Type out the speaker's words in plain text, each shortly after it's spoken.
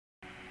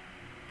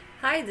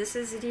Hi, this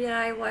is a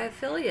DIY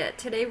affiliate.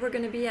 Today we're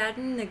going to be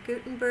adding the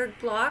Gutenberg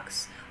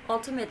blocks,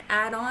 ultimate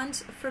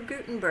add-ons for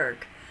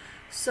Gutenberg.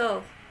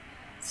 So,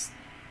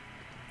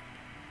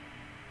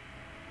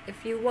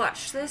 if you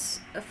watch this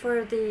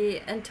for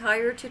the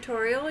entire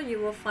tutorial, you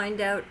will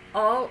find out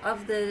all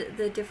of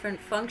the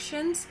different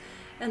functions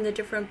and the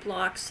different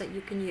blocks that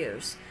you can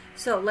use.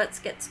 So let's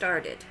get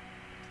started.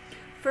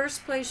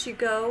 First place you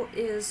go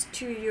is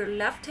to your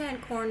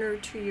left-hand corner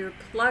to your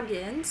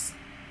plugins.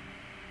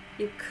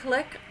 You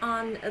click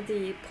on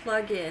the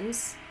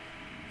plugins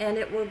and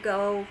it will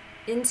go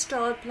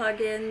installed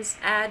plugins,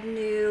 add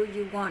new.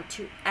 You want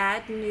to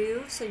add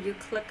new, so you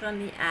click on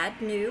the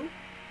add new.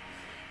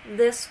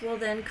 This will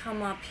then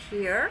come up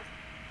here.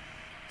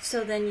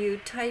 So then you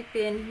type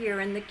in here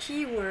in the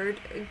keyword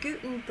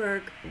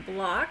Gutenberg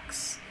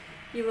blocks.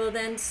 You will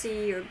then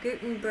see your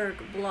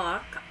Gutenberg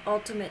block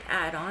ultimate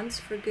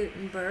add-ons for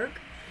Gutenberg,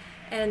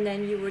 and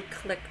then you would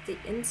click the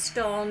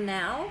install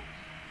now.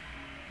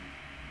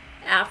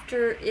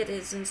 After it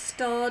is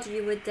installed,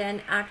 you would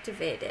then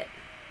activate it.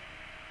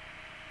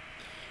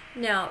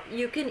 Now,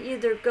 you can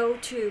either go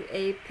to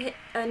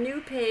a new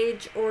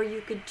page or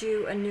you could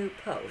do a new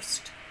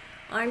post.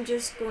 I'm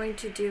just going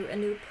to do a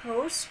new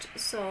post,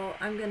 so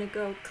I'm going to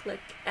go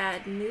click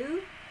add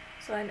new.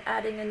 So I'm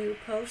adding a new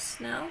post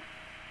now.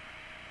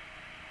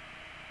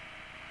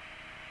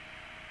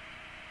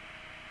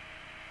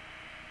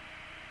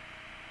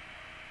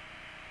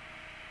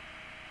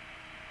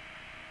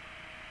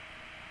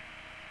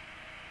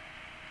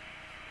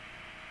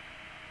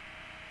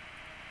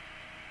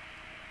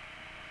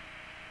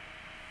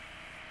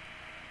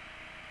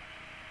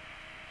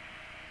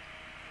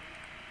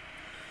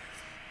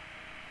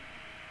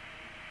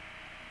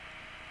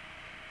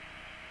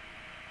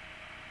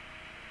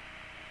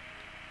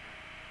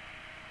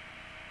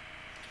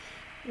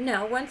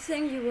 Now, one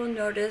thing you will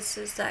notice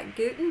is that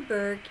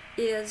Gutenberg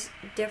is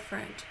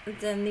different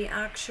than the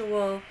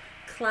actual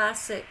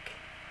classic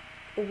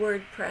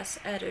WordPress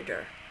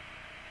editor.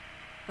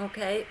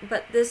 Okay,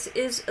 but this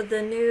is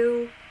the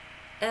new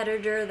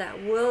editor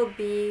that will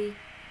be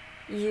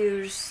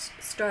used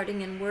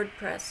starting in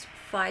WordPress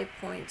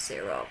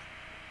 5.0.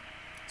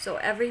 So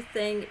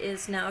everything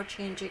is now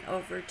changing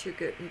over to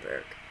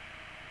Gutenberg.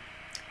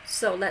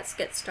 So let's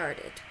get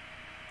started.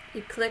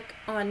 You click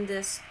on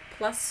this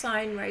plus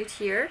sign right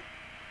here,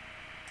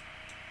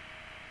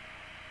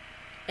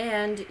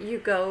 and you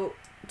go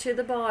to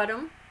the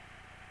bottom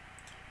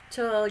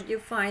till you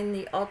find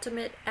the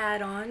ultimate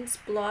add-ons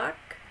block.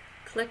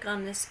 Click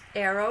on this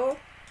arrow,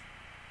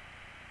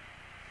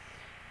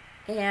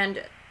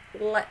 and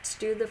let's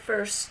do the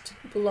first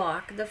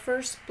block. The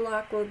first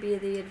block will be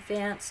the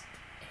advanced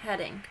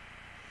heading.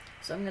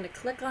 So I'm going to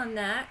click on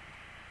that.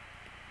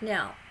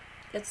 Now,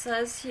 it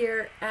says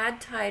here add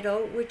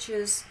title, which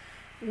is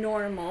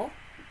normal,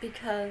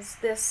 because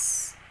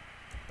this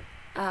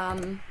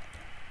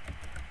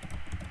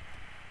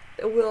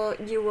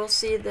you will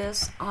see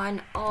this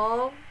on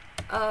all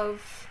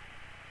of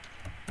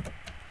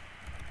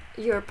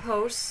your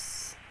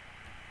posts,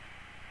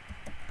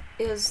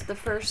 is the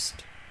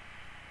first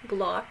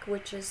block,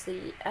 which is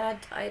the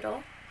add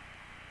title.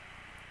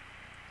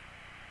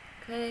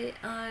 Okay,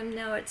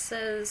 now it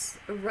says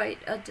write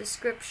a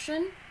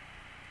description.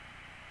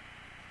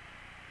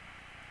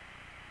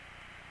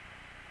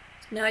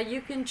 Now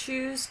you can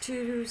choose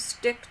to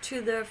stick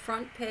to the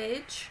front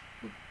page.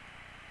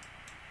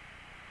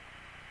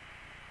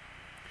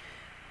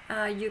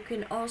 You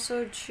can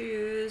also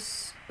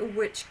choose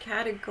which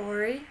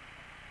category.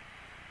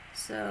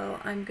 So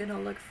I'm going to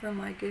look for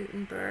my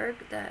Gutenberg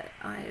that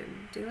I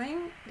am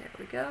doing. There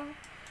we go.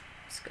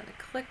 Just going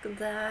to click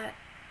that.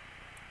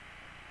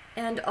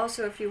 And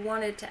also, if you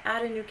wanted to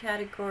add a new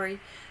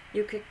category,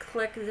 you could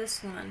click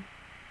this one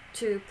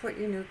to put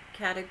your new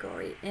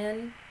category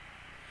in.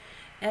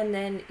 And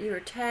then your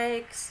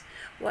tags.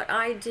 What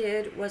I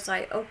did was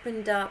I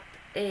opened up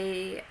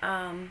a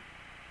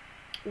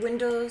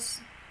Windows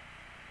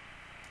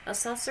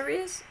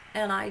accessories,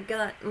 and I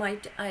got my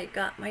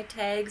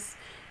tags,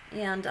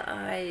 and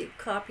I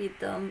copied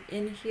them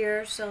in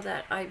here so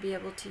that I'd be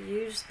able to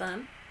use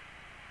them.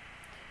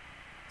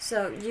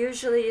 So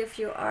usually, if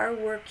you are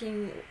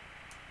working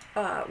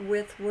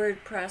with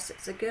WordPress,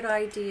 it's a good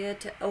idea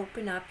to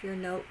open up your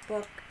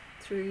notebook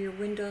through your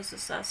Windows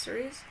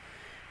accessories,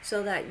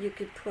 so that you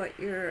could put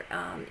your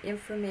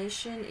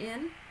information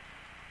in.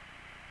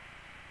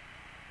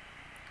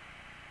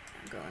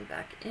 I'm going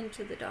back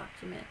into the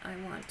document. I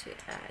want to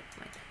add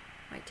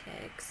my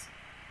tags.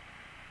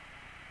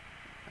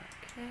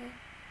 Okay.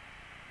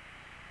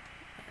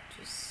 That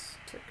just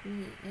took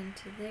me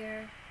into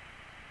there.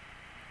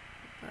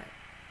 But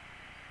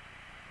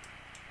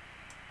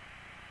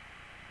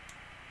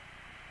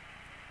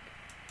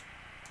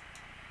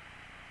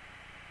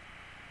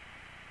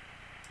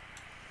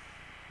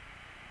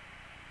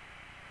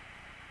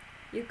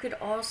you could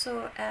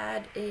also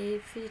add a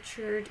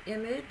featured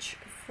image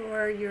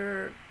for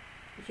your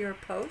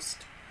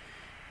post,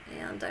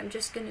 and I'm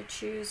just going to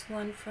choose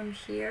one from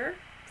here,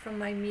 from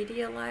my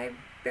media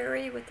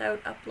library,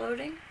 without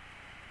uploading.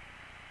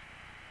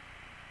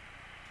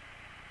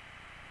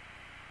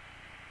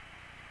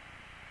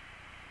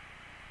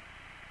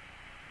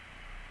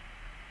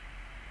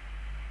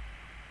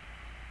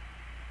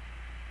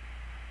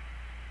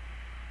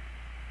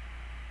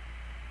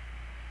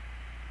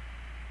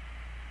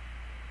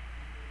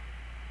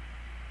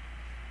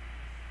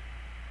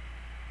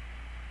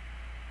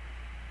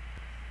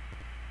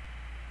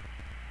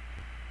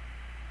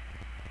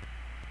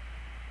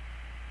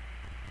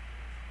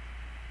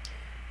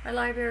 My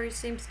library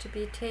seems to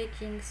be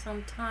taking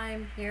some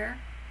time here.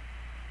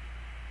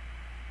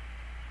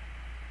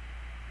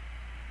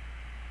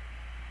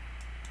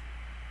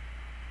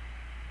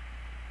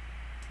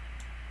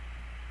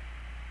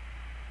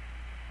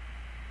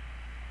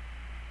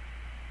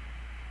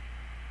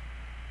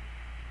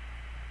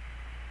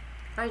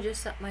 I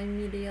just set my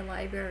media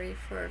library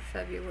for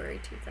February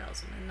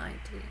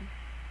 2019.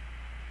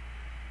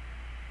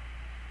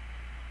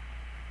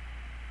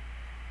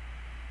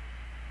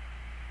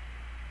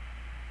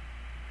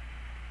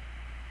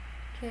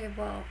 Okay,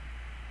 well,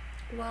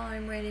 while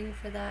I'm waiting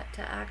for that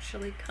to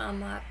actually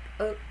come up,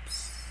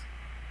 oops,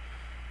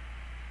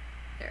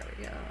 there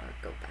we go,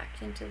 I'll go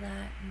back into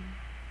that and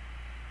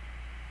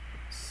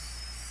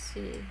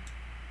see.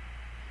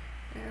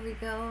 There we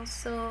go.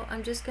 So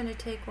I'm just going to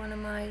take one of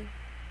my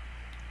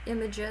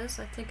images.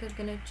 I think I'm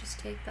going to just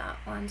take that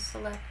one,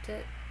 select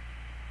it.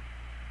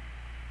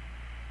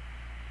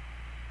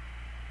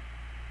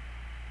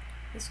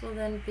 This will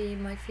then be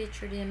my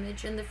featured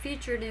image, and the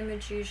featured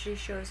image usually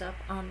shows up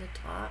on the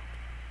top.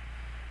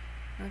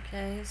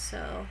 Okay,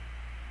 so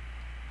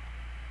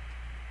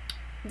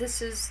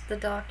this is the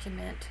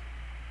document.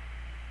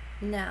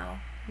 Now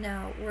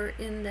we're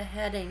in the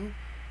heading.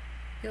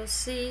 You'll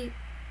see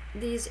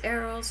these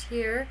arrows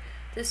here.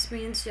 This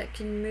means you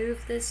can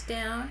move this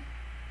down.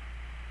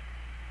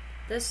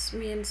 This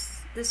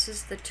means this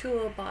is the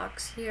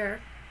toolbox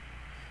here.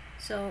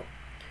 So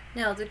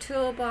now the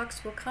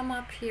toolbox will come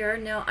up here.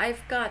 Now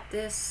I've got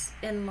this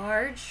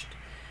enlarged,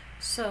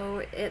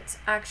 so it's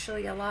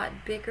actually a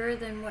lot bigger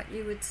than what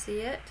you would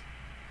see it.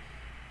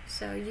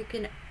 So you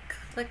can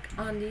click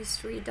on these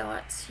three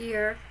dots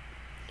here,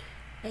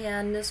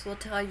 and this will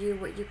tell you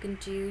what you can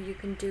do. You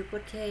can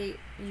duplicate,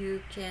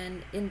 you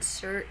can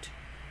insert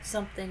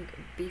something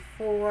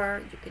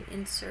before, you can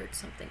insert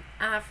something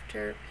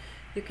after,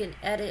 you can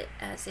edit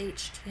as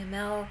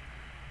HTML.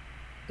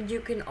 You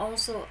can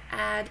also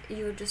add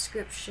your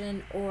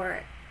description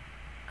or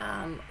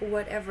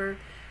whatever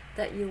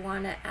that you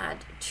want to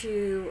add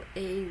to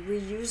a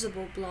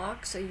reusable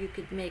block, so you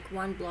could make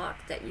one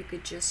block that you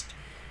could just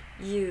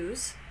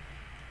use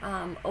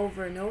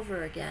over and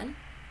over again.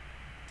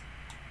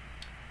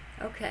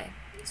 Okay,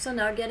 so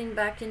now getting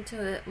back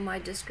into my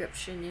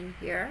description in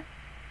here,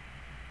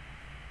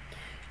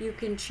 you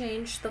can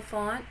change the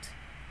font.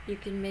 You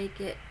can make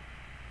it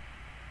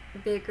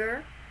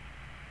bigger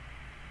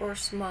or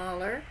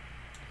smaller,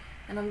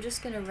 and I'm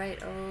just going to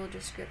write a little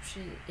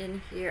description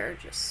in here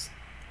just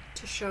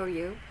to show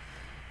you.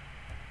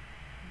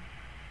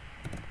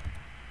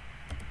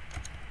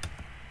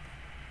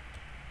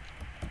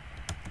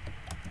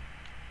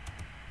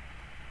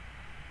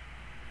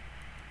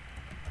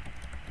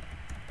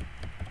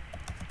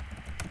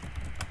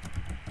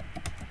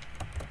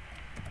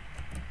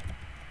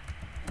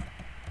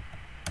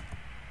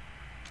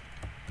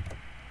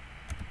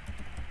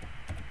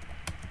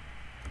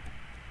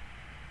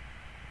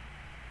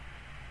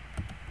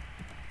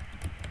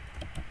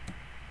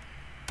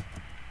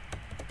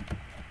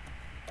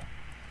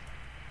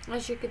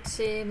 As you can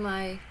see,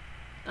 I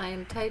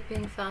am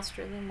typing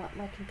faster than what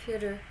my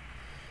computer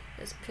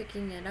is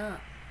picking it up.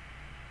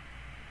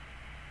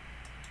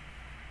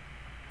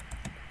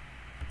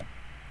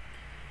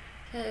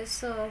 Okay,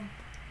 so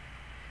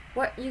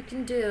what you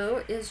can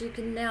do is you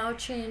can now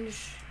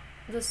change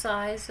the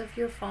size of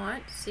your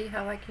font. See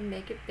how I can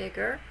make it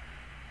bigger,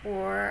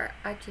 or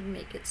I can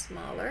make it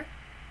smaller.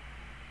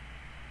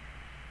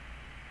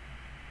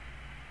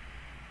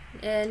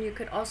 And you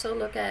could also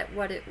look at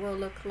what it will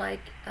look like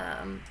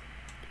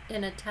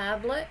in a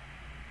tablet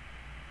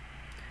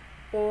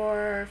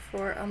or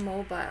for a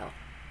mobile.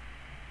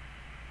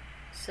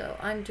 So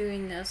I'm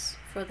doing this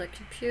for the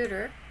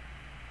computer,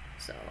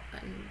 so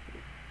I'm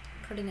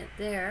putting it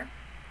there.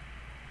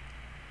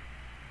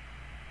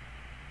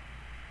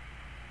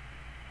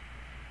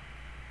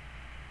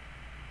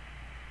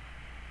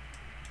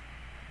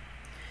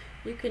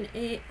 You can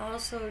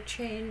also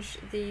change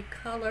the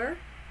color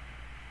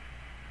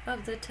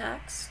of the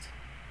text.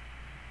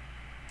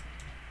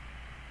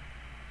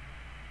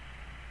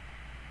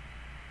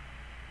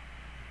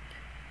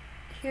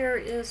 Here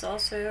is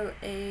also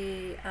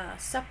a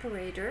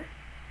separator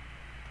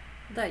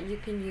that you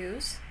can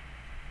use.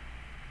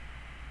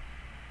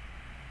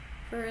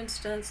 For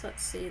instance,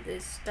 let's see, the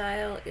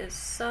style is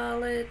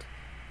solid.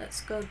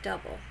 Let's go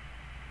double.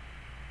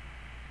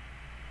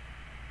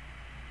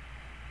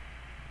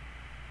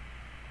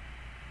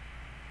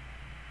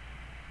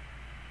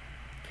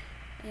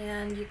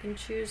 And you can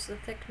choose the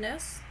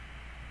thickness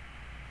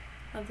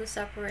of the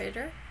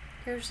separator.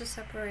 Here's the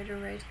separator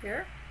right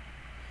here.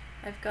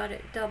 I've got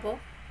it double.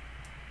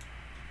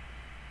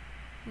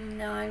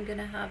 Now I'm going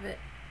to have it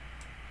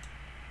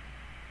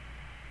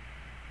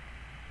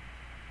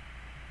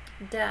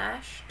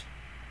dashed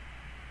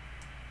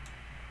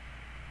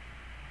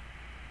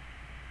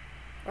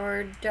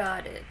or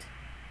dotted.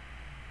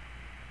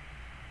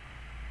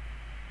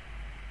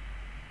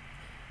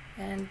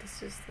 And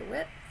this is the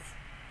width.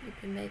 You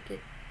can make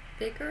it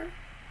bigger,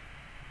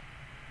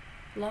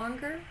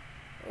 longer,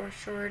 or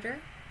shorter,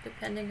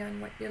 depending on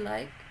what you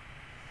like.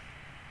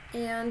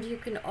 And you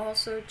can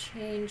also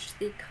change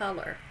the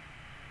color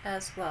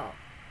as well.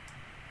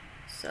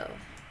 So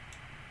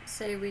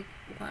say we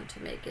want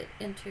to make it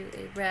into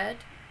a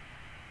red.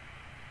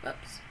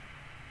 Whoops,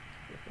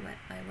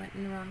 I went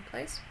in the wrong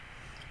place.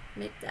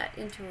 Make that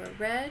into a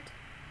red,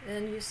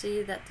 and you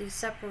see that the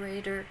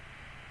separator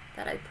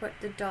that I put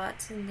the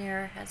dots in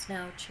there has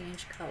now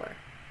changed color.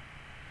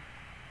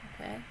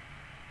 Okay.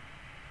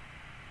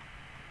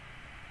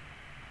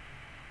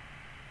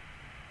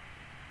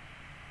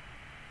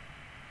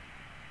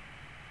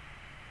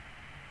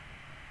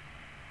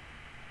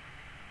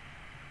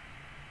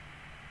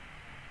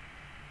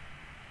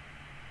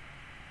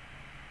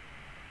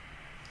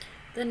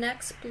 The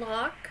next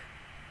block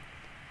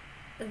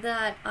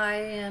that I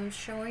am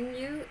showing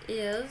you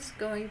is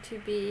going to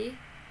be,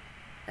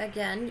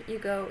 again, you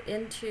have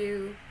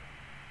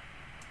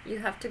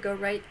to go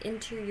right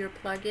into your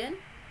plugin,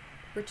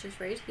 which is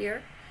right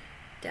here,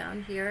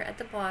 down here at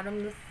the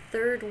bottom, the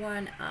third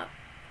one up,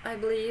 I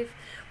believe.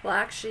 Well,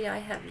 actually I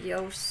have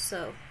Yoast,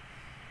 so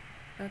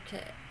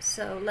okay,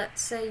 so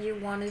let's say you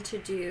wanted to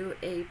do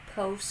a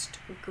post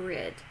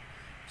grid.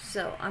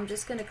 So I'm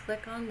just going to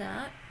click on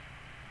that.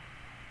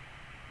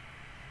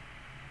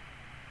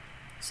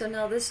 So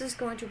now this is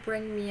going to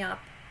bring me up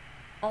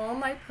all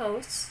my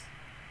posts,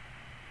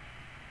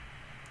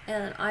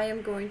 and I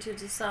am going to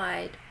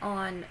decide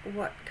on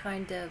what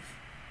kind of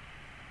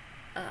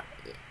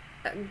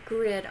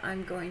grid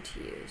I'm going to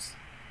use.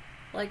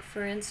 Like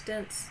for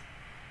instance,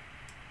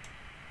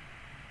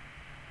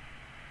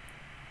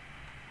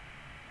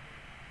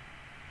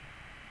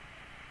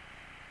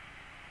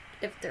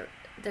 if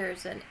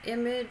there's an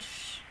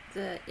image,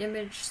 the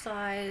image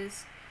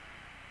size,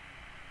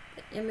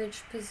 the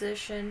image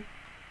position,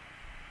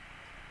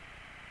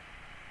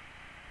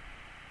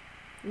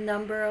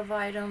 number of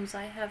items,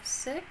 I have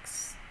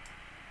 6.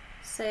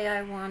 Say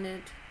I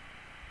wanted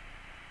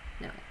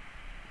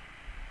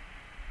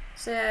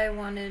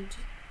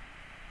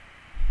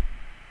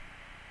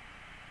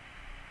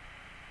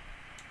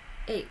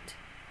 8.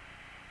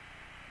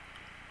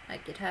 I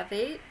could have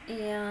 8,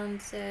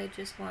 and say I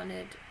just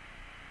wanted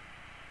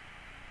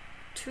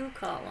 2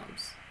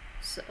 columns.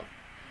 So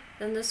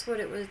then this is what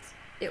it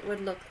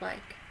would look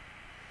like.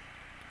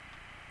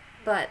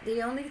 But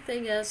the only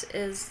thing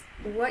is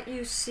what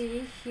you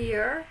see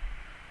here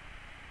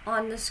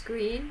on the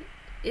screen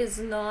is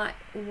not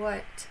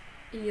what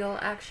you'll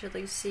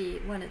actually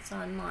see when it's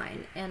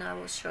online, and I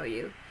will show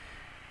you.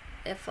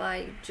 If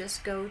I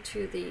just go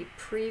to the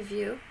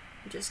preview,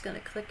 I'm just going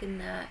to click in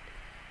that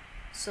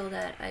so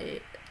that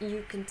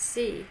you can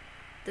see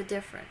the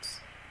difference.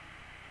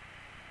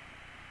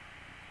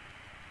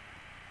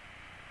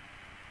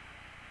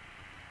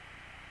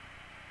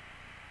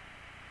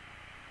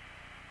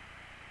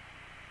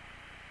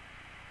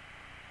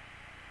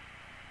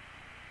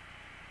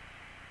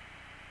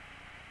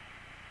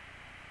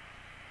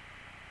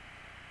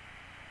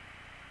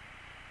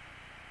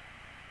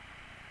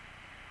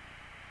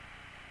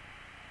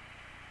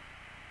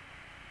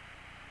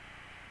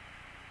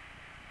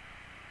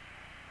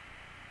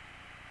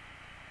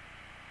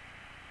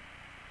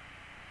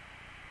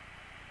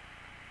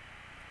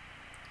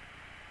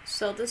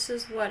 So this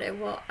is what it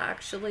will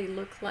actually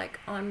look like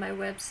on my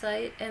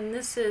website, and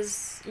this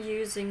is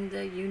using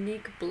the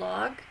unique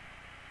blog.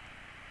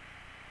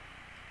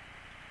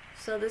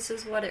 So this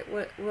is what it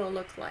will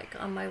look like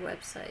on my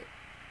website,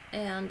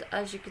 and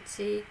as you can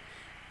see,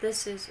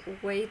 this is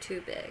way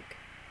too big.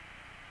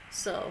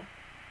 So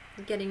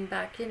getting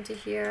back into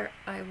here,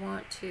 I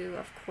want to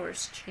of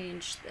course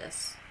change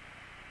this.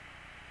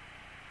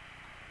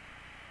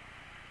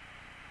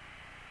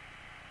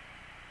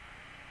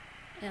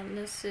 And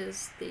this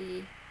is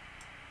the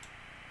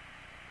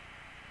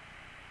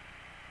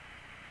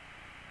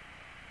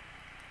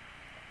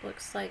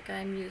looks like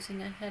I'm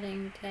using a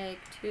heading tag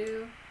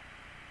too.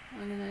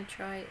 I'm going to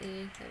try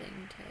a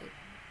heading tag.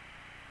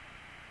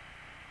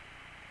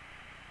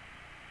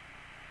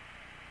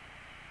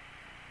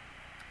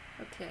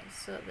 Okay,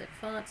 so the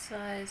font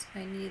size,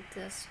 I need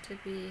this to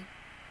be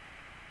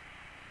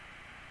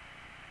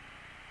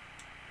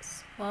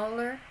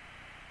smaller.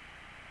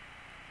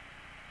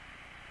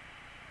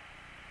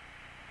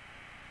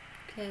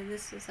 Okay,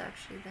 this is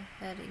actually the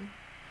heading.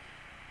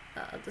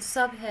 The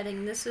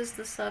subheading, this is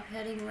the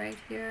subheading right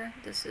here.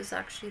 This is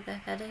actually the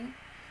heading.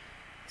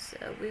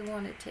 So we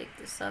want to take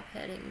the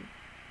subheading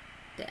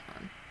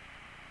down.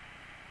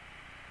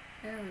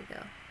 There we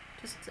go.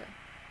 Just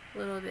a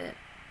little bit.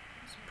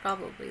 It's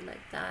probably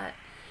like that.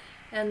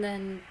 And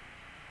then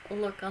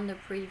look on the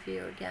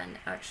preview again.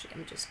 Actually,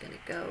 I'm just going to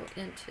go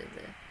into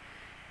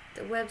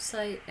the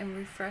website and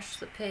refresh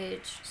the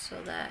page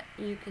so that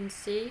you can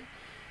see.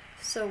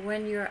 So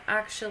when you're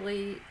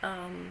actually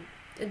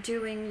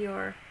doing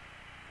your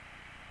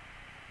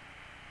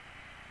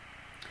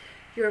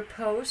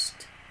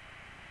post,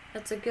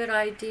 that's a good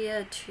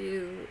idea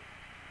to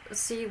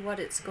see what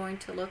it's going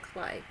to look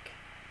like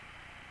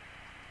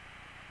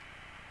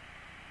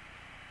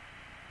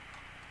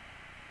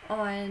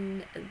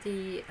on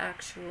the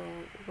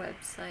actual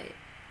website.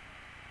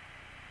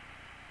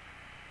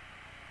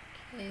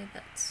 Okay,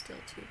 that's still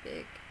too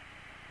big,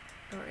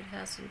 or it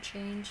hasn't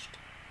changed.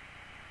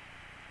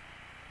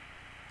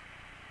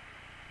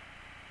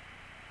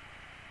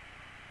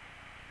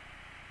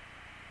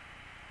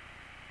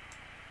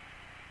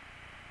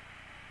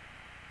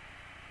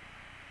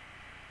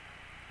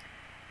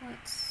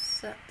 Let's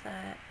set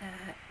that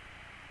at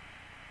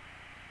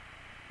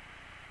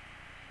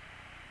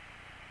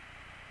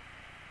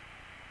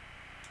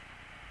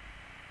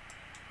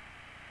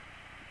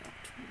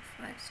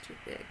 25's too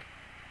big.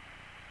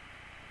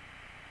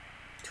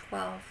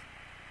 12.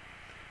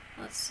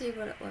 Let's see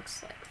what it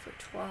looks like for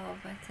 12.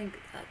 I think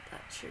that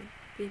should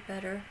be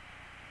better.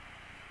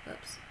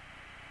 Oops.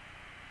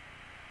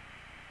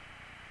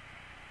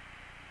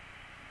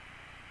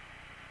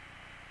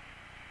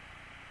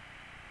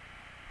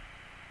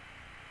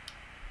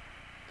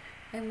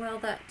 And while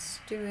that's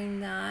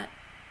doing that,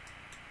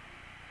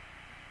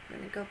 I'm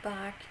going to go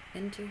back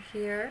into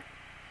here.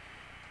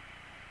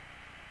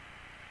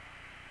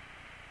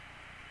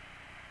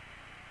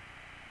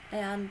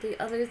 And the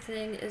other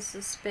thing is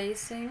the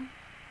spacing.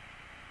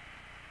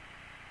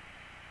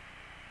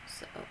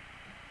 So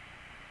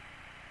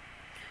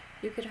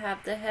you could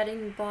have the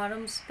heading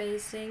bottom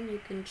spacing, you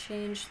can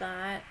change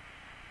that.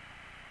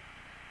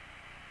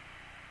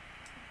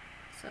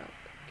 So you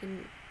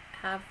can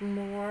have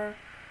more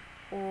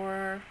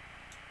or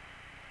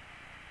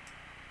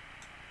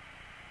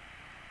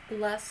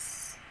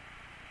less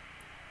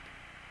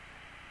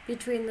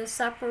between the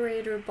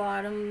separator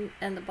bottom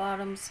and the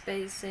bottom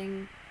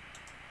spacing.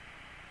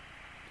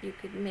 You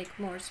could make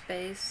more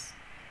space.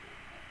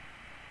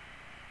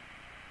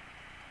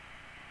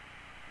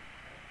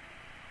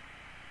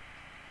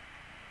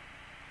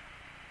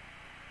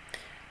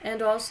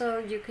 And also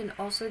you can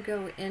also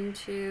go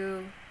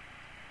into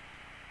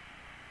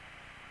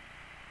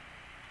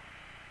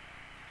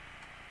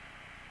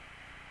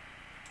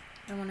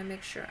I want to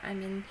make sure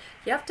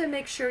you have to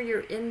make sure you're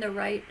in the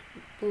right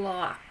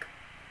block.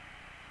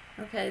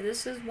 Okay,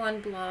 this is one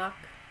block.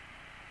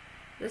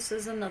 This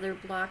is another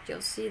block.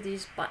 You'll see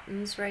these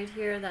buttons right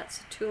here.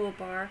 That's a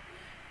toolbar.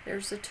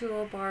 There's a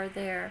toolbar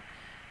there.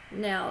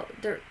 Now,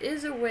 there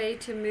is a way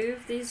to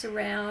move these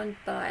around,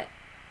 but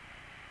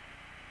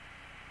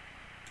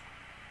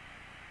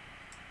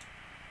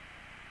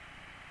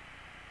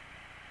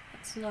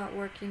it's not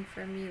working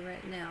for me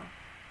right now.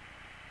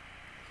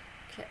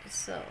 Okay,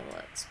 so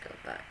let's go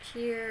back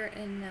here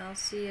and now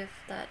see if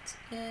that's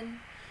in.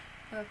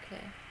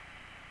 Okay.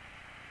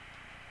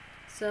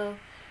 So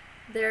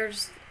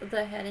there's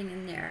the heading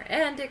in there,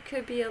 and it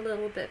could be a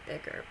little bit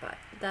bigger, but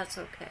that's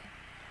okay.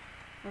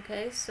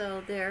 Okay,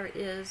 so there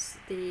is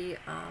the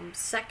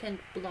second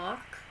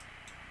block.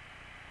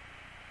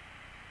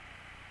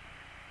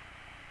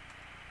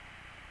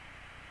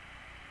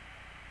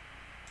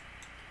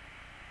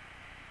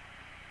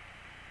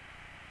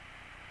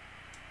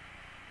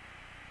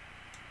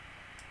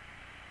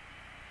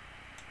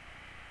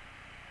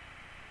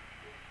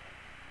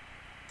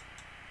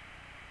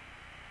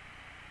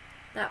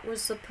 That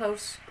was the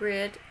post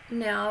grid.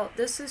 Now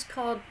this is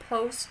called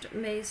post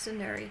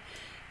masonry,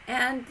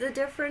 and the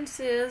difference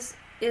is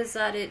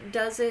that it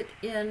does it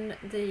in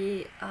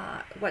the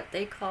what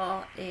they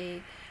call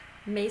a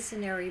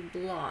masonry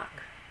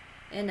block.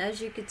 And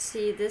as you can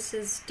see, this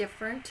is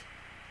different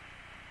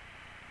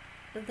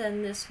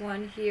than this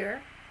one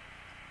here.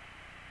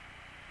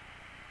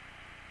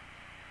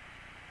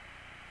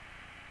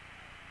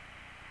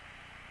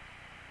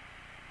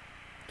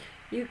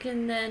 You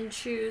can then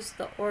choose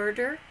the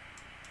order.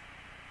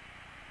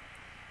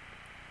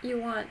 You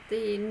want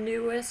the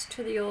newest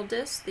to the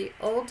oldest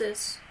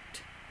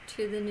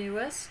to the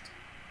newest.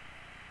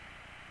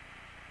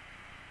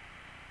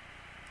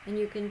 And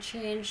you can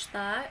change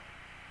that.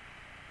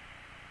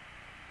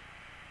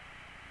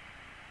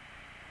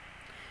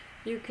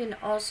 You can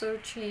also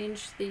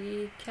change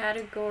the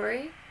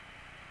category.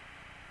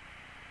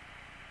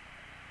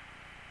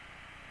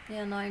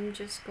 And I'm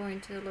just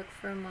going to look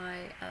for my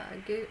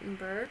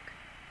Gutenberg.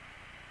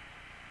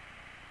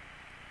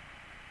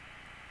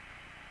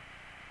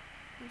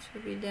 It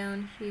should be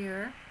down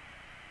here.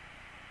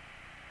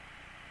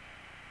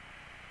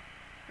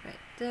 Right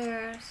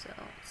there. So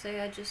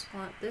say I just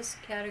want this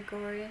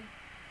category.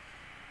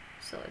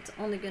 So it's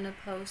only going to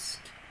post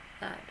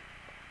that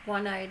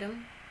one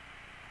item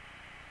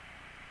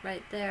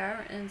right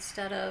there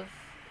instead of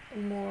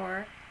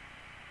more.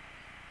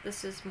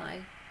 This is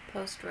my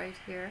post right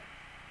here.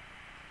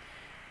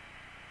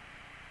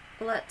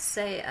 Let's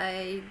say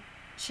I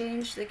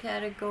changed the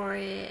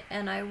category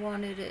and I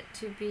wanted it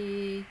to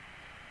be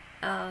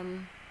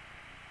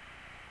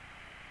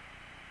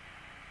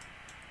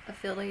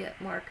affiliate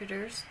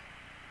marketers.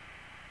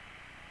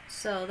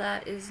 So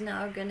that is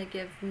now going to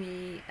give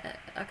me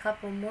a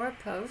couple more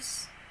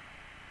posts.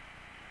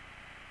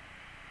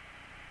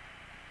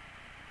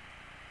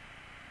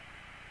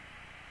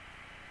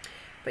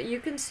 But you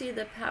can see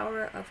the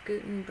power of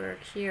Gutenberg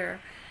here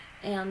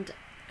and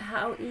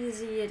how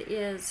easy it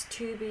is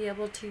to be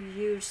able to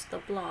use the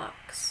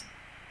blocks.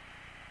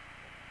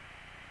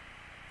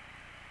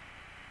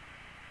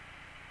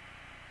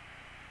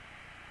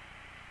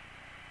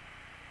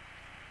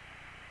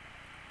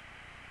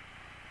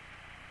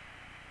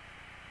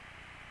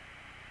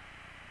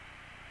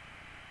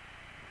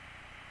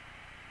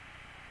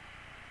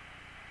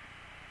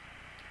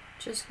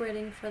 Just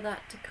waiting for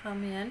that to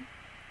come in.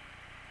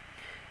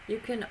 You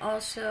can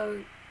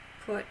also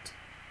put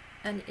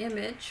an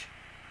image.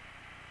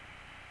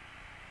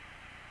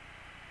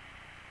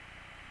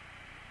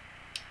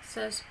 It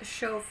says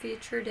show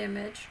featured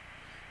image.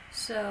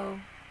 So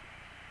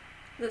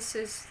this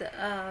is the,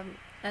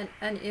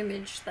 an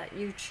image that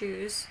you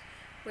choose,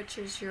 which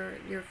is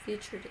your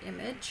featured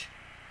image,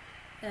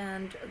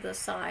 and the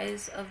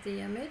size of the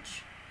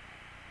image,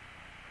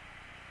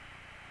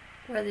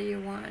 whether you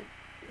want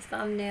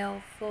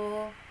thumbnail,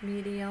 full,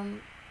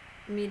 medium,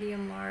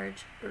 medium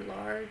large, or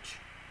large.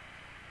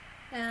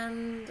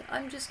 And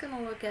I'm just going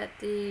to look at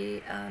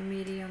the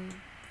medium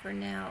for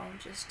now,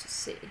 just to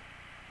see.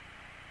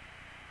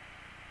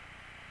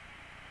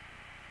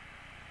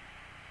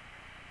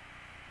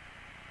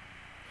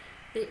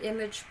 The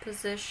image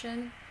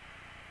position,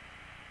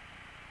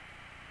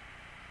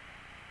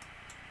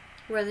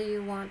 whether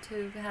you want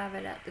to have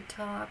it at the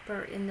top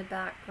or in the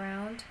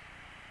background.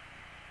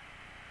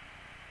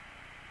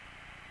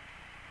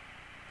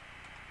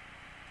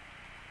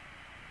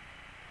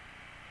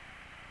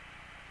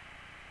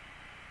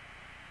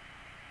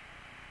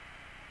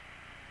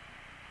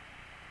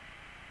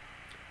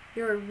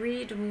 Your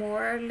read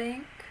more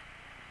link.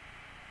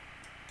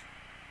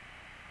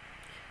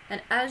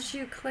 And as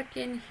you click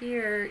in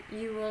here,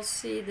 you will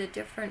see the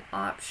different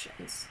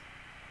options.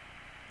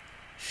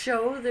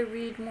 Show the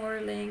read more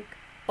link,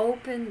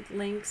 open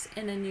links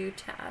in a new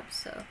tab.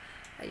 So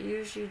I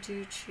usually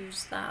do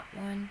choose that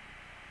one.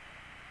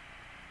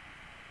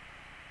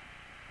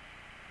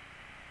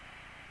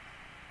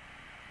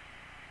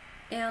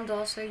 And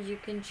also you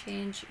can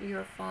change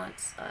your font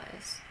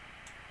size.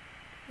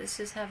 This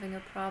is having a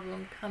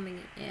problem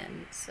coming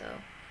in, so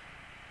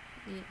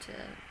I need to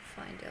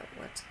find out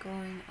what's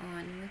going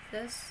on with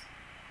this.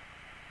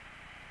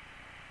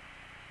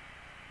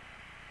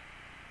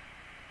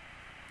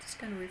 Just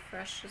going to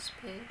refresh this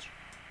page.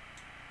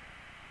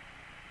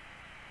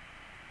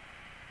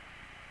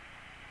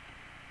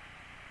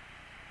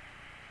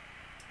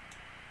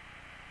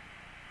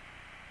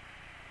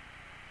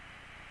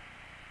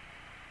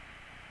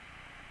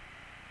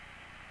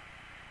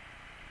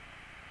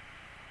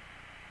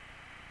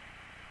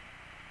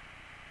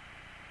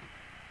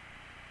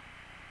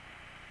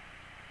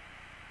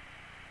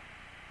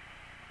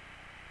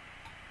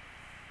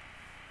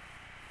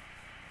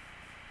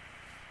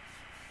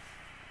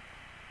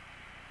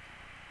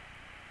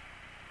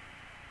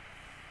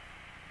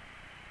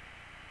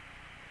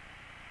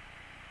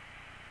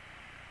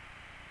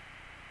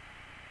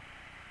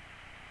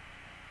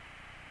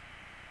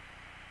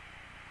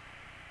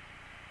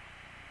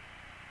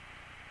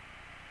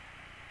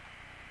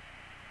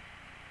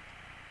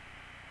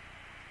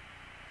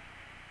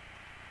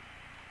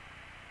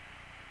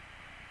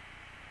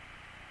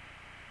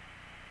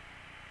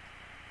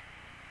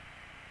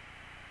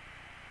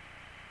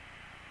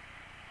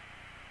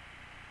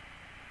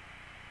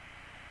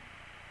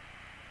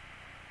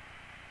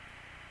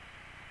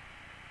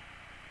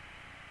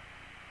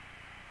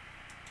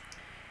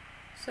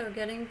 So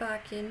getting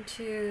back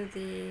into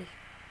the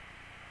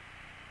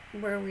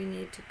where we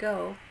need to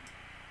go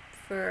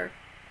for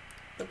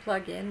the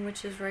plugin,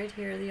 which is right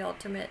here, the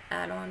Ultimate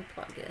Add-on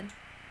plugin.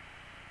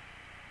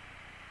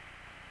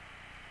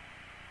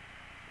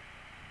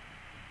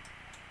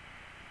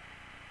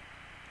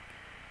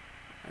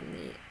 On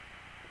the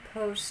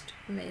post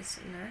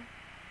masonry.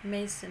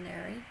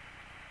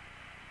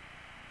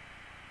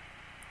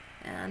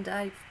 And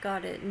I've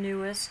got it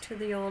newest to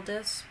the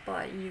oldest,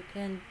 but you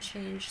can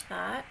change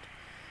that.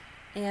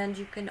 And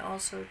you can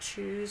also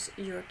choose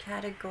your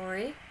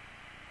category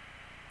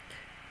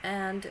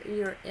and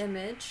your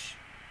image.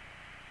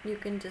 You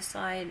can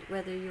decide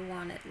whether you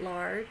want it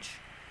large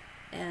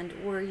and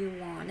where you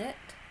want it,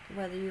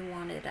 whether you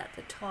want it at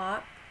the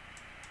top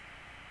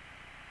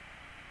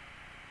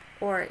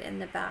or in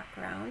the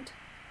background.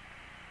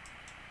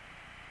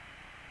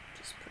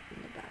 Just put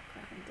in the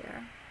background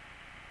there.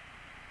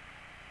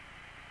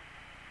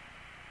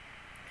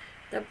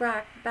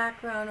 The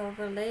background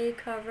overlay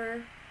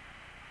cover.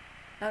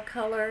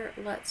 Color,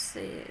 let's see,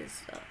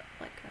 is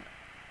like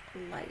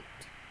a light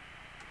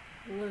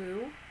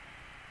blue.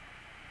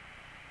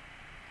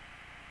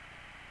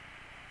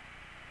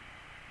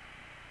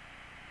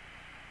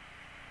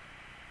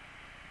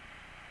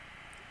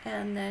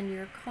 And then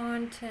your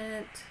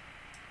content,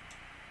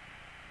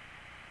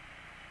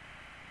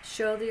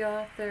 show the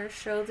author,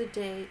 show the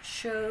date,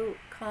 show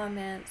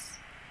comments.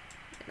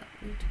 You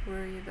don't need to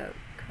worry about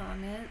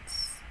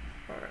comments,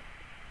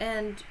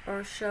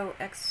 or show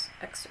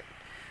excerpt,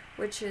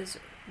 which is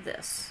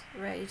this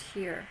right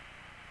here.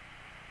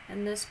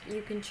 And this,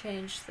 you can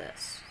change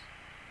this.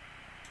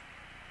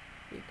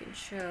 You can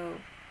show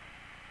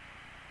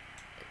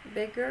it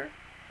bigger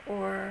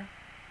or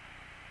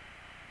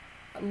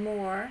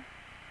more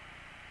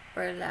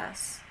or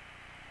less.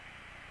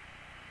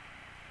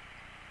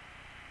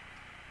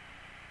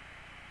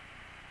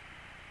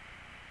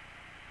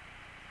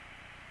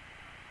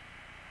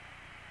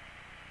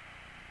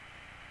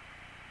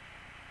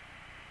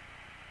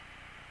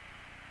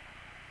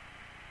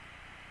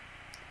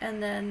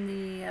 and then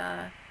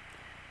the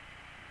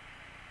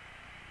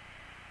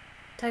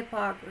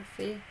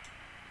typography.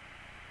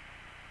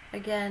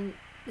 Again,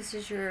 this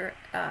is your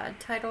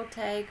title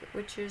tag,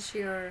 which is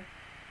your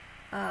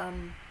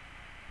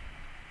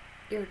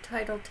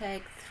title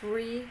tag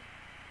 3,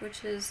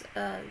 which is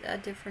a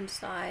different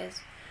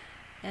size,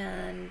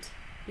 and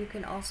you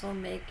can also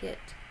make it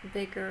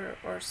bigger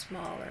or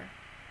smaller.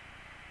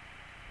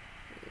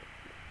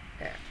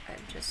 There,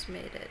 I've just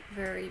made it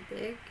very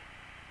big,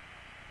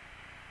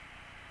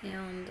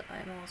 and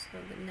I'm also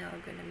now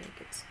going to make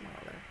it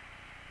smaller,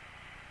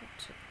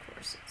 which of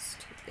course it's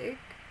too big,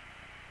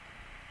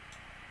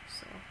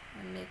 so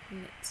I'm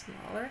making it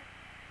smaller.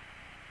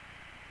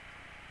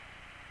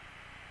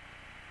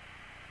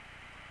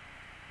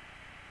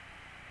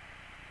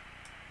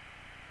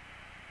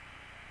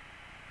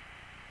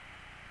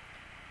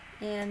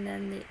 And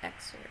then the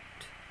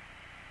excerpt,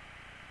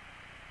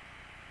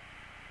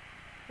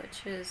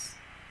 which is,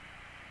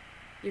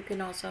 you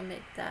can also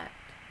make that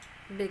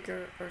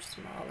bigger or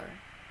smaller.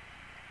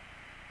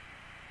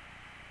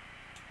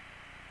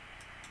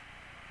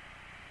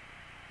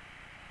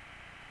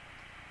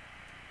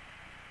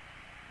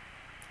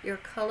 Your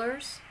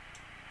colors,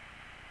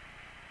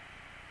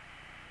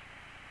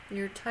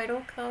 your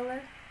title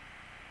color,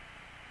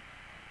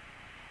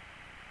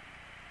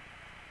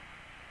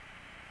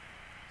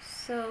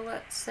 so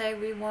let's say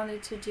we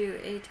wanted to do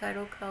a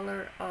title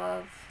color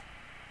of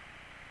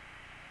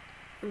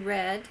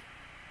red.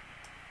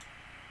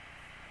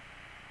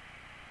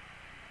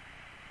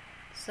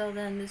 So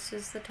then this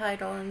is the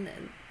title, and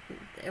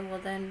it will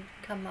then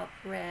come up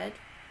red.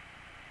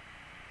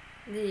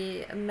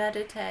 The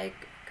meta tag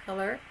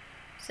color,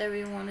 say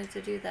we wanted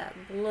to do that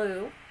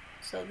blue,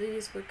 so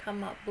these would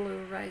come up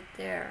blue right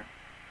there.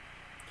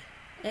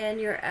 And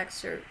your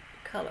excerpt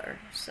color,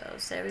 so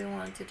say we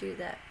wanted to do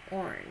that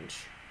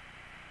orange.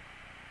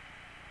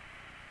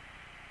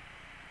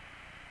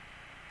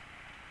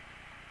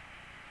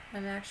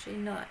 I'm actually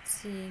not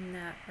seeing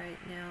that right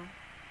now.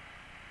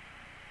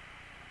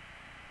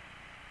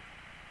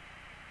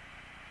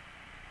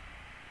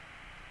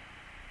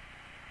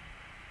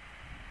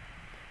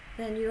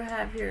 Then you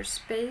have your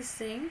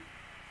spacing.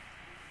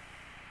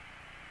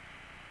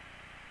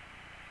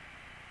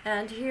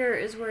 And here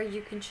is where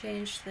you can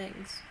change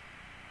things.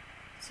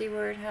 See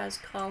where it has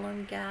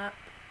column gap?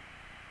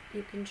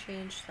 You can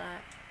change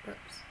that.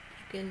 Whoops.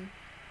 You can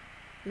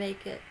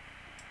make it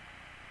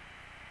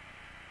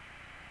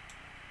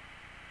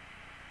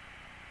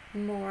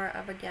more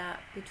of a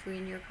gap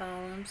between your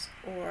columns,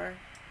 or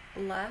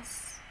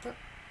less.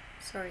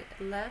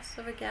 Less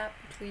of a gap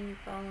between your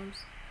columns.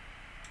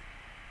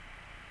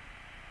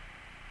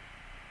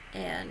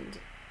 And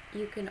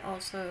you can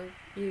also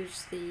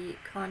use the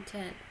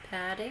content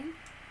padding.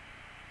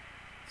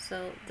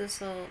 So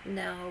this will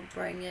now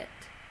bring it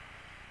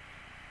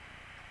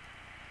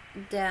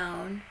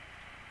down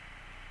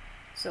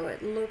so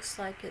it looks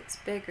like it's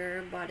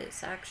bigger, but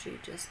it's actually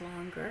just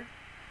longer.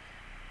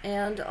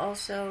 And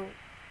also,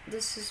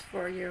 this is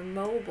for your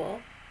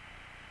mobile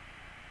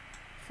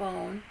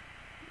phone.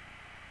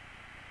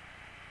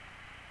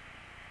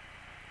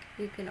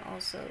 You can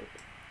also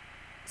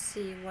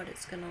see what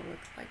it's going to look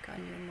like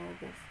on your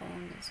mobile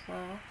phone as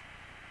well.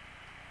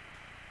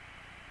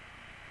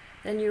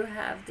 Then you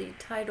have the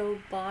title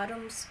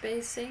bottom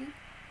spacing.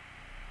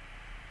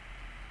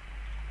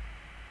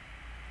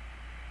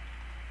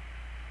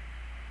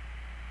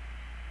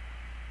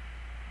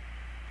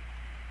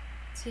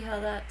 See how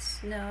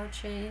that's now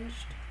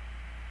changed?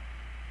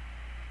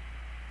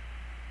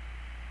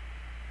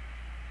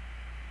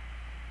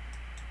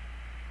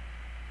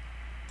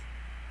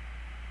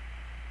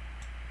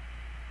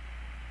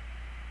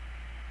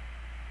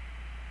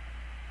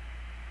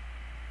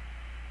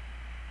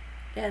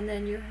 And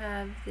then you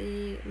have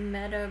the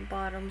meta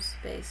bottom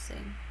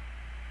spacing.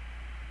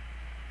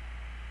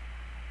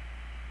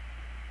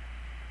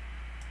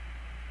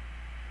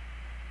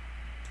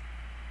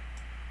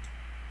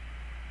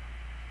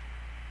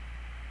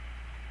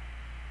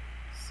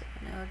 So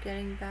now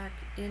getting back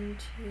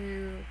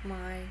into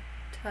my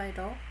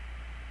title.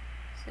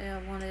 Say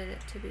I wanted it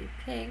to be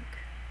pink.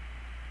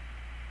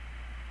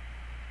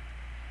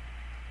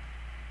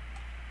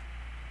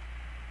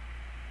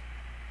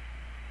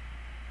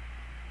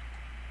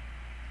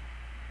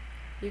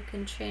 You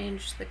can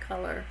change the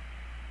color.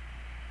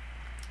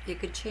 You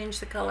could change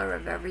the color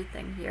of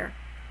everything here.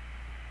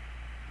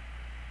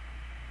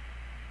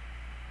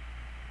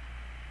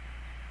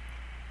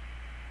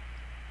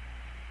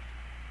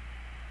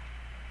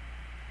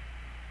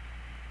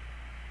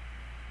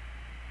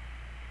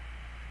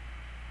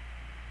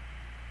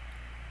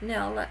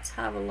 Now let's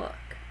have a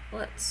look.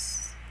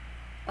 Let's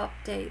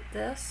update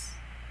this.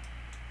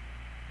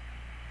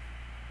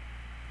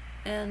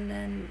 And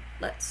then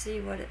let's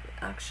see what it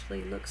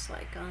actually looks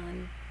like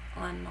online.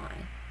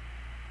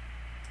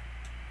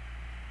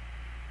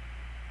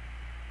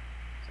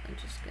 So I'm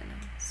just going to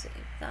save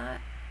that.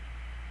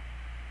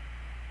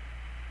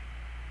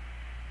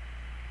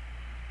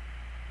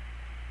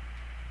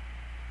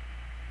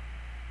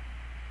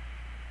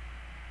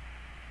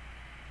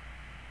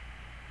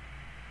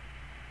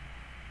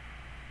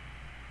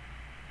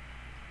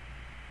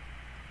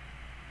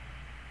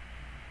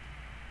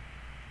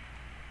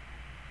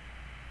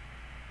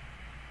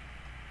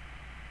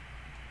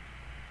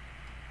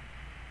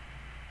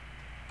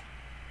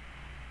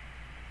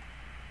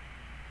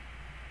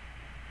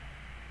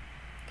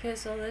 Okay,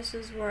 so this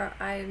is where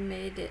I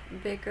made it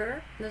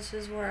bigger. This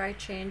is where I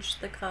changed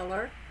the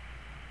color.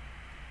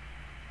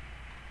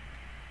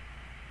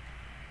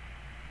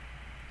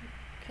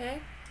 Okay.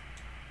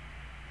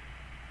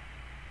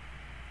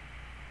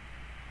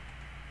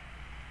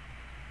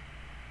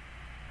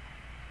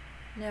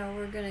 Now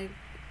we're going to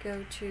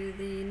go to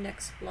the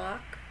next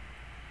block.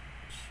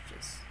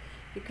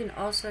 You can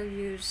also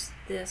use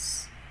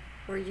this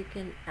where you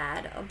can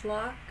add a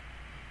block,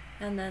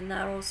 and then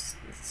that will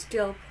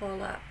still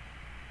pull up.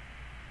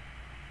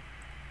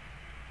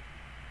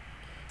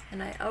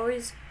 And I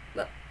always,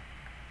 well,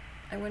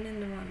 I went in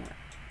the wrong one.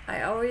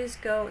 I always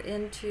go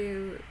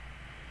into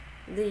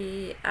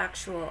the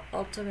actual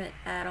ultimate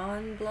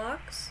add-on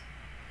blocks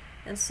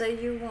and say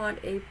you want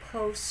a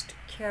post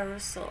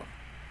carousel.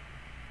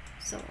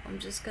 So I'm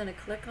just going to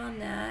click on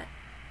that.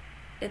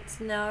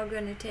 It's now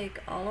going to take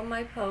all of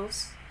my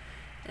posts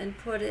and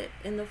put it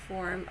in the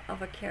form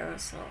of a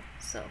carousel.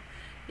 So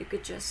you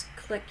could just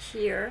click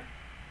here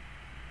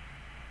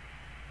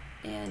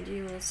and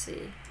you will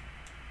see.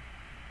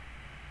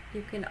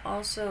 You can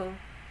also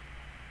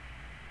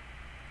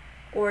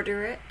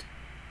order it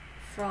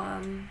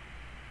from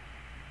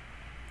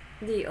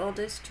the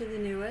oldest to the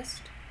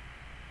newest,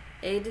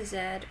 A to Z,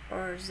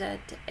 or Z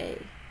to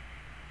A.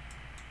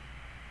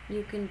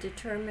 You can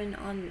determine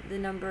on the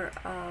number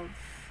of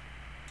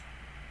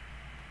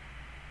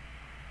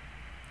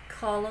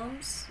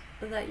columns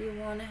that you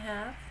want to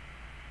have.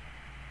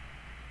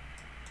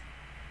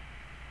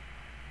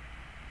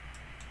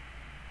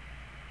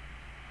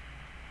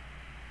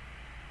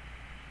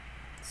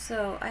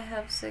 So I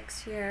have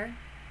 6 here.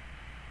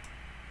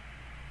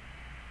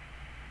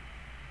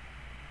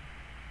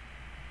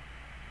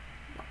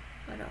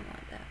 I don't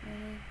want that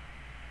many.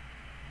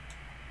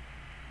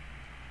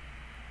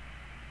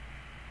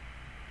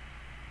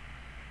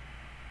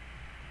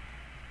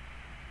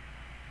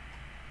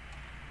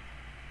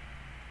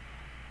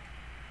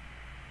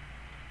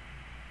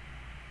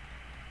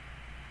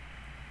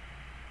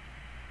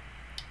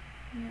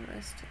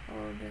 Newest to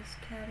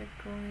oldest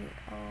category,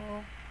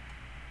 all.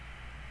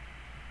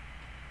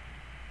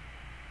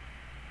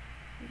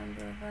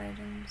 Number of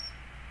items.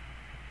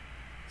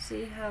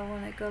 See how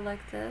when I go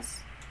like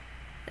this,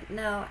 it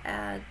now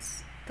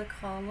adds the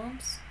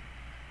columns.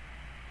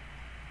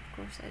 Of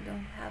course I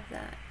don't have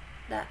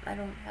that. I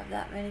don't have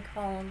that many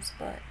columns,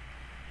 but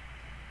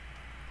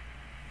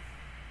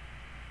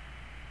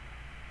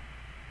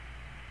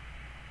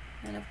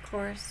and of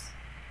course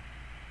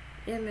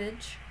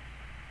image,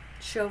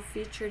 show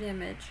featured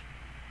image,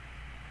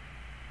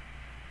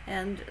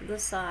 and the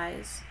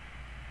size,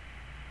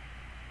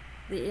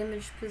 the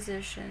image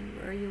position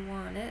where you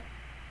want it.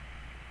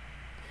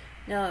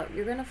 Now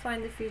you're going to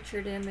find the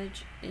featured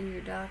image in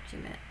your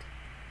document.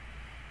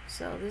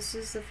 So this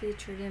is the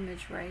featured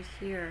image right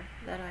here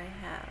that I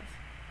have,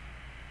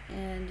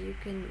 and you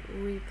can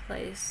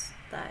replace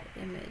that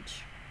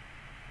image.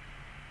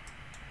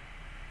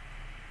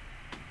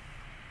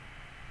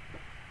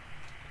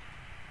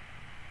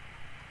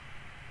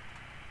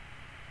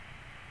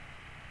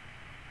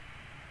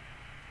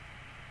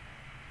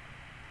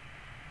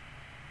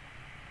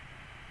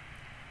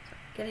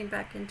 Getting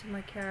back into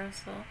my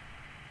carousel,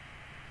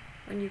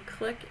 when you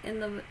click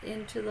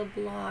into the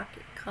block,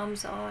 it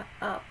comes up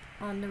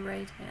on the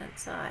right hand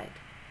side.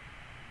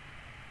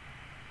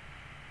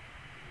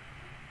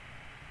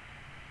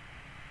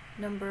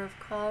 Number of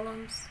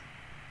columns,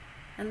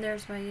 and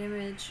there's my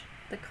image.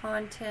 The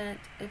content,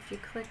 if you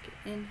click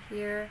in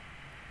here,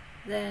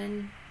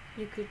 then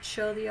you could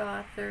show the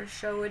author,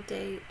 show a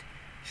date,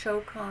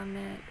 show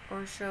comment,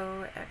 or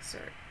show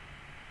excerpt.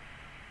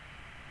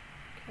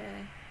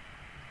 Okay.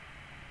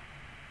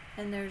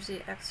 And there's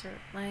the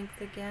excerpt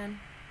length again.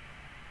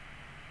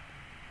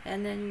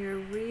 And then your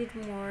read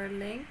more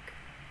link.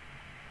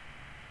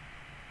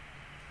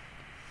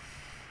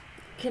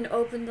 You can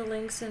open the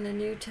links in a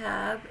new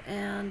tab,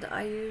 and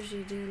I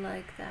usually do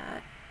like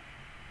that.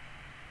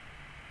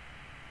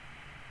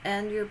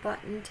 And your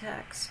button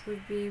text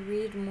would be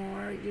read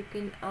more. You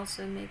can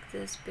also make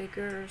this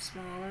bigger or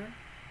smaller.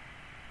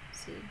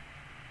 See,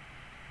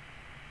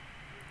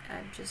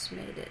 I've just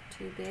made it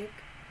too big,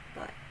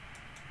 but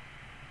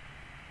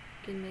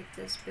you can make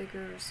this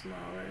bigger or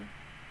smaller,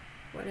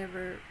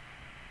 whatever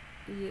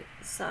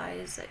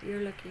size that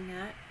you're looking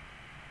at.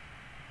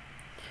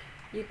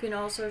 You can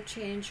also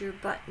change your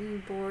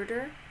button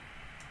border.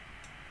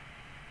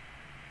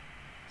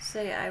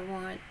 Say I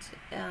want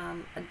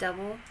a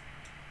double.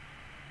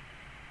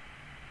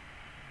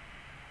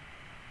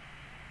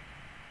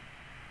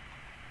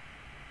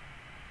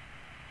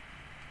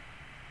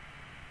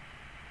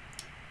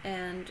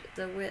 And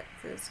the width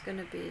is going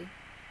to be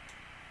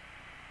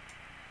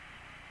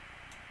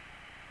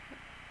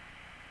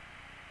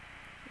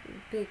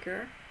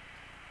bigger.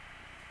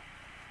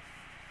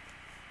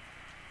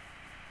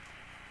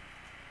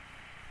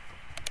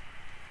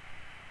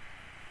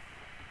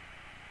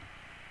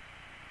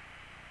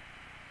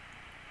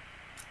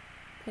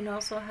 You can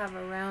also have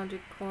a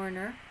rounded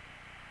corner.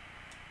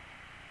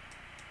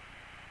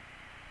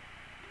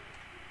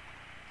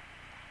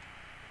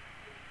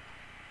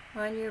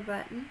 on your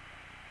button.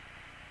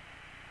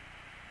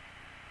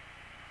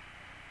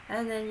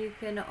 And then you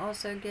can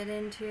also get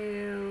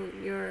into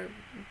your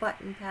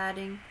button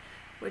padding,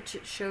 which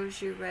it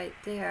shows you right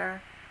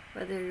there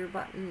whether your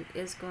button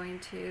is going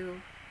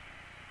to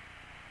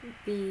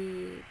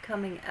be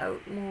coming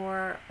out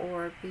more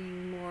or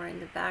being more in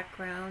the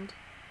background.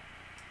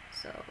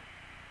 So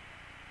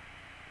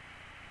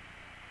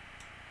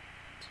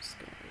just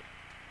going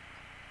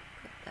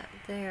to put that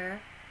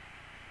there.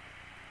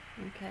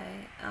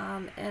 Okay,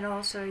 and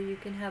also you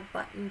can have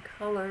button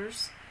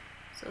colors.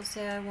 So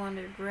say I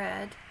wanted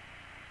red,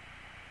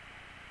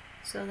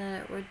 so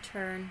then it would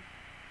turn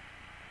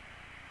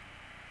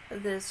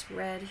this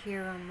red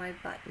here on my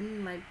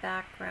button. My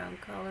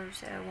background color,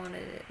 say I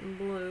wanted it in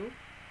blue,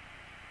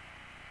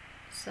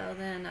 so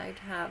then I'd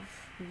have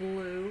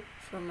blue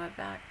for my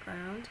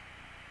background.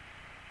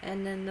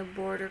 And then the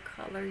border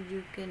color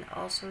you can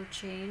also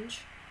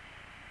change.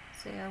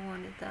 Say I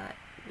wanted that,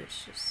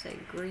 let's just say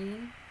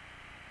green.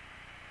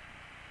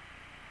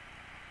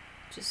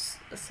 Just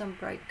some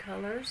bright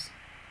colors.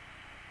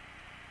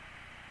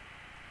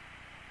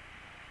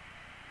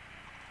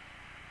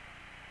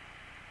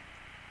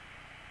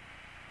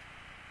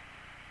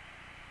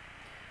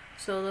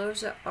 So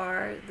those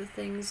are the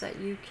things that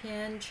you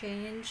can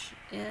change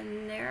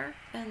in there.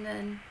 And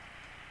then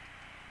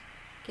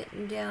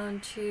getting down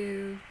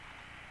to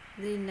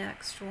the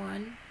next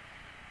one,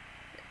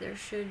 there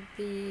should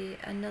be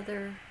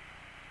another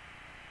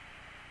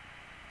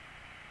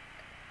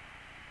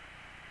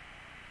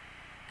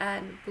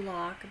add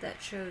block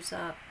that shows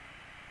up.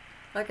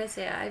 Like I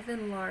say, I've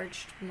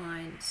enlarged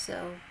mine,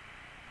 so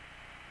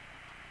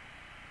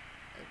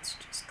let's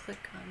just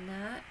click on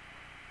that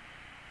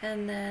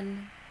and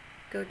then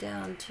go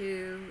down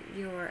to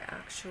your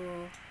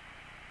actual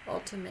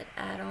Ultimate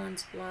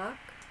Add-ons block.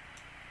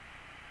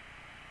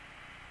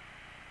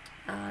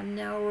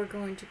 Now we're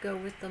going to go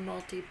with the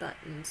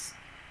multi-buttons.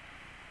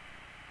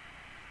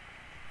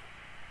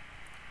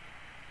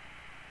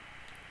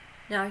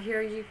 Now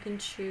here you can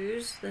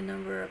choose the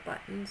number of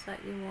buttons that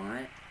you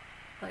want.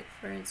 Like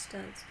for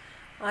instance,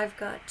 I've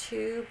got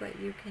 2, but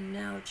you can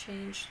now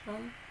change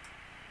them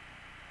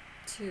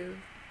to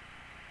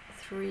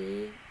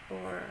 3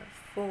 or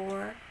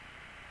 4.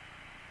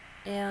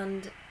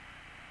 And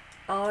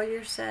all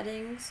your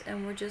settings,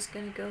 and we're just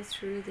going to go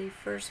through the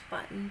first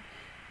button.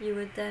 You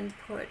would then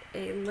put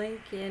a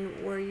link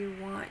in where you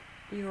want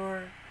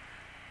your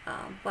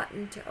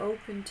button to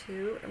open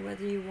to, and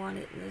whether you want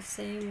it in the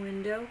same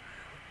window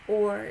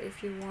or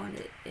if you want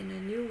it in a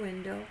new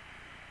window,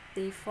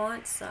 the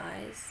font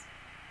size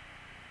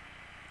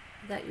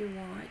that you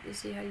want. You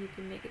see how you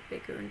can make it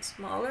bigger and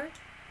smaller,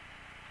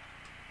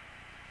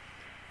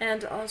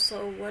 and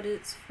also what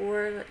it's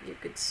for that you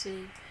could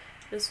see.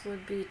 This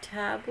would be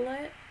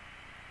tablet,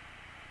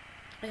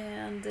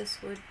 and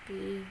this would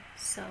be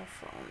cell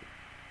phone.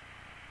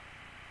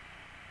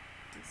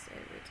 Let's say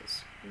we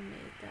just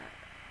made that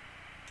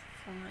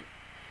font.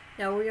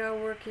 Now we are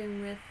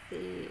working with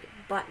the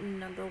button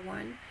number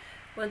 1.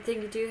 One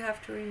thing you do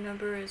have to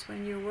remember is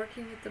when you're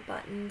working with the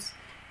buttons,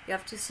 you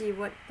have to see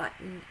what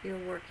button you're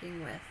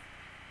working with.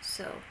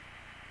 So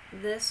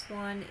this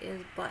one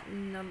is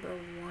button number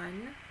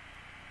 1.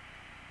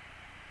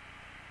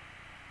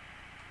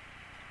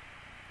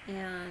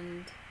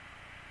 And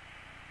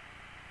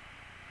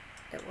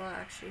it will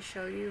actually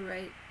show you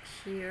right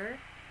here.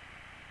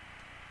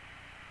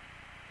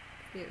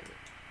 You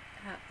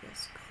have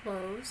this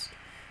closed.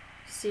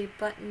 See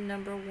button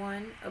number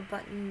 1, a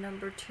button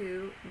number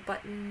 2,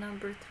 button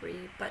number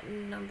 3,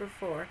 button number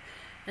 4,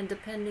 and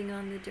depending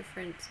on the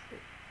different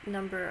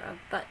number of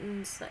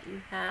buttons that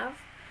you have.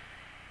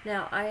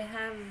 Now I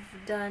have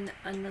done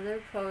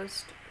another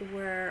post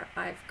where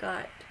I've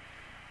got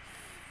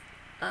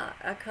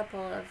a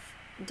couple of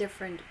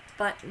different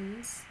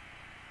buttons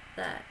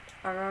that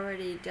are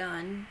already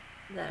done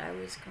that I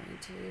was going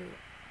to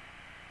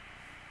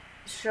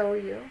show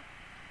you.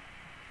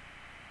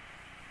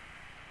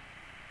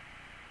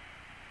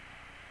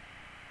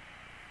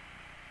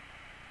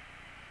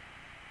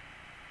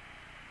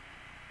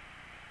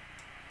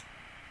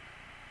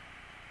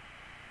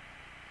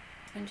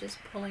 I'm just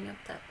pulling up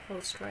that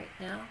post right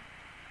now.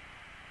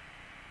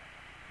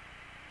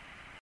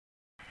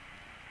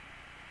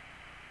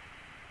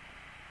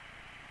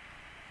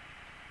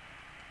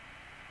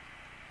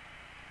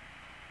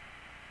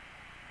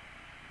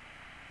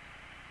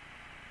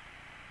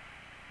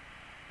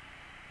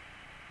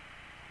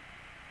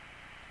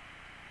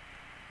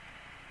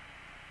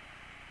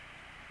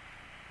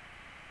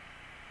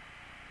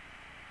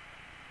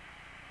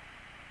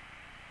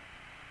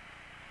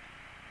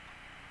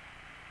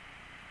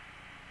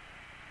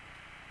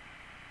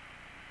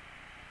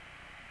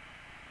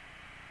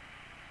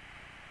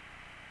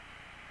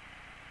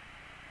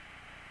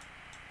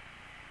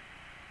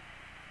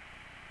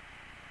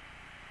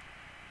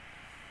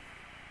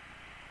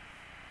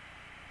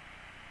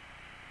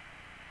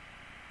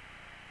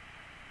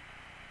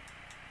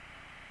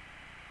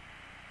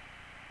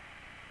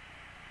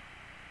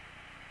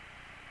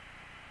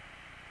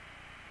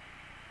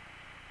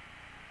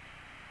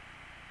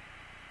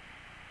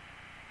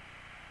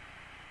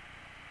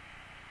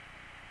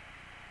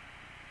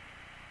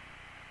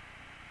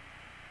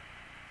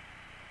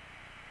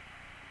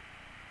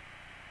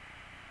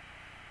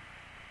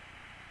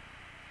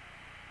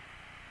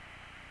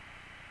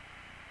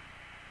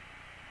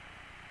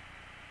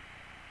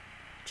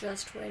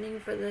 just waiting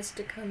for this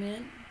to come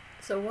in.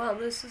 So while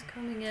this is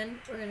coming in,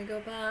 we're going to go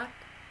back.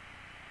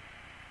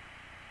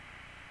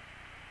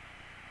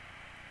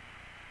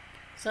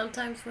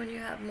 Sometimes when you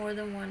have more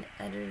than one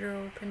editor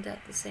opened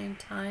at the same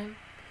time,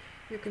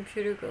 your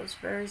computer goes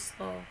very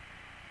slow.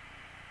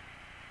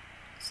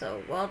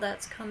 So while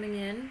that's coming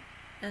in,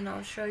 and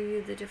I'll show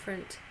you the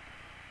different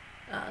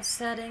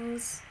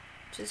settings,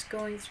 just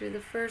going through the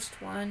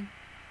first one,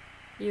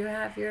 you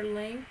have your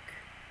link,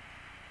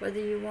 whether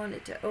you want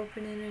it to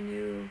open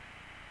in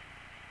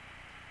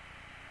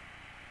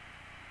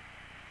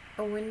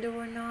a window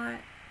or not.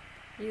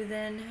 You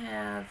then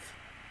have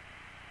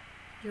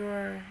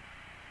your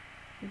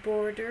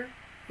border,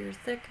 your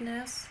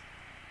thickness,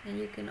 and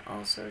you can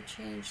also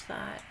change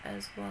that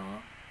as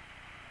well.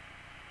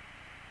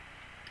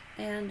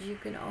 And you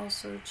can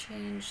also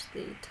change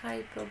the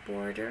type of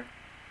border.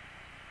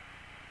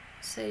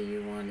 Say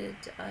you wanted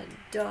a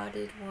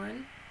dotted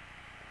one.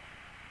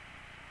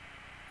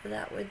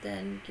 That would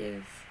then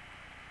give,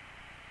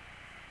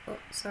 oh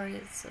sorry,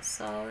 it's a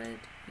solid.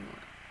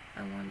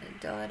 I want it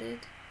dotted.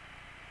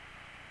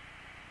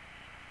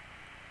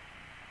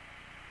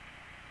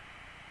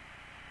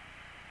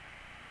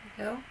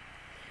 There you go.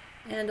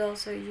 And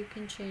also you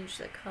can change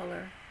the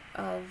color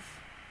of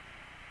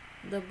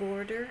the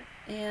border,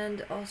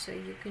 and also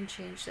you can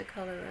change the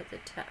color of the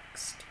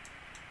text.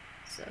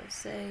 So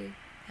say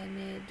I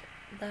made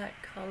that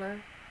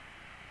color,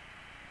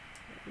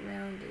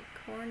 rounded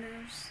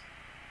corners.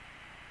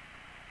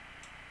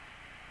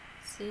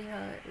 See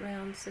how it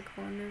rounds the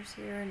corners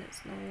here and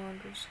it's no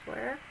longer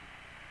square?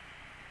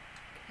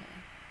 Okay.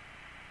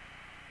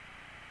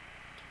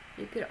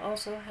 You could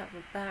also have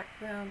a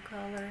background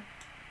color.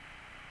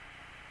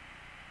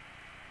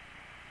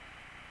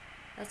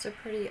 That's a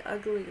pretty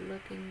ugly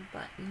looking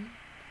button.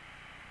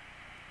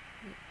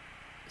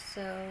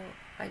 So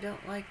I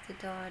don't like the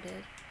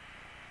dotted.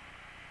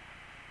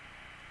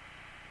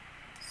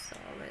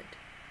 Solid.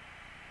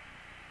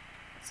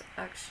 It's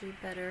actually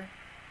better.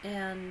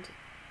 And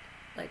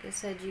like I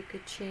said, you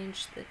could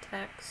change the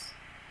text.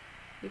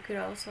 You could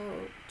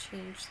also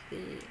change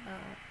the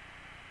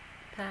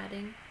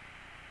padding.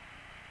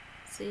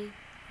 See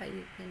how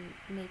you can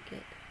make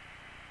it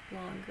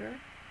longer.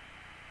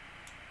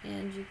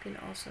 And you can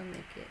also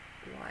make it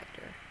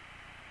wider.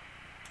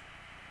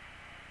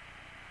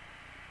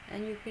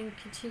 And you can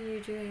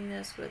continue doing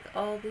this with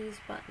all these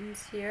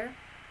buttons here.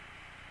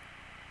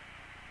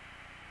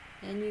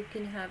 And you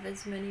can have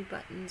as many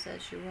buttons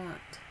as you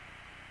want.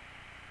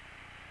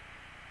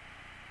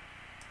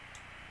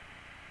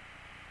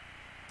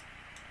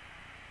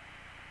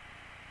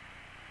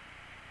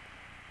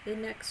 The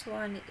next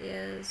one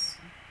is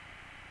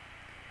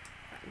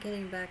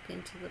getting back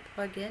into the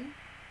plugin.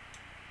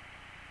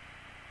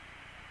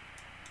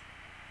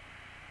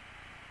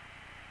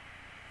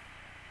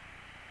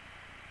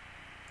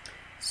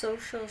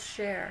 Social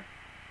share.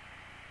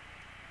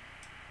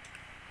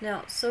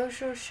 Now,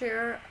 social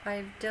share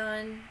I've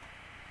done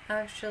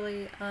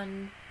actually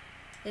in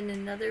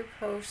another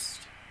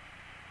post,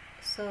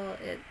 so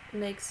it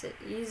makes it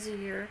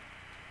easier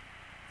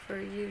for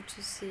you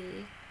to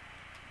see.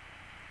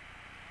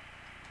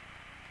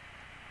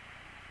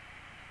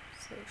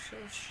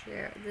 Social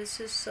share. This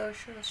is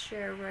social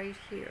share right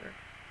here.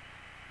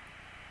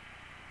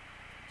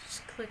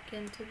 Just click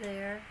into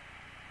there.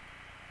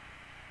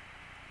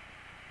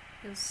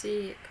 You'll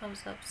see it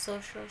comes up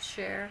social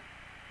share,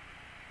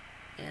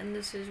 and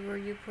this is where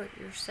you put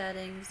your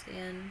settings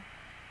in.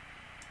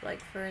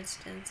 Like for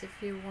instance, if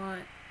you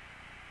want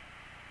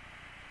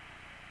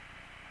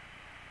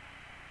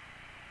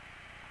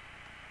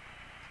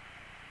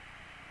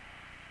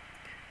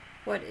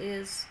what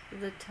is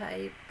the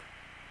type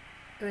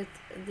with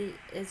the,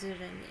 is it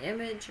an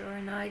image or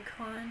an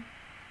icon?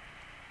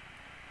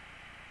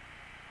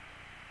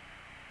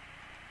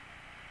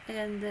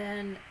 And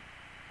then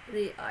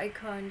the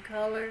icon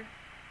color.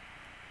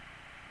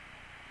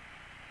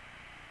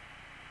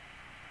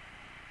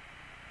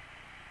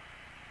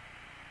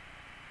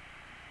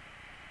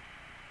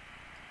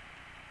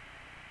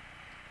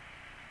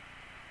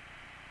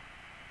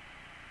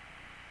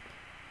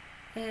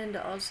 And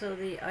also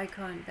the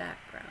icon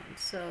background.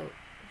 So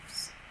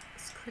let's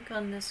click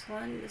on this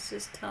one. This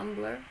is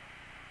Tumblr.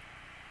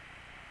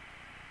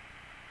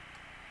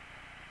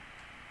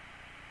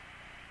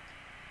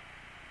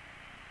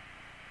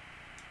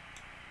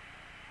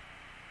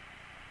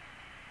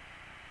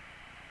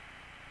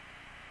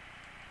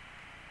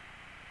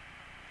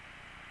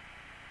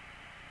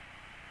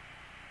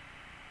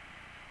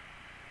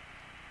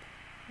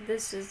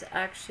 This is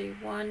actually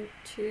 1,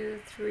 2,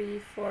 3,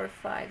 4,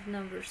 5,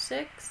 number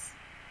 6.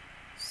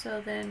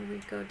 So then we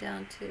go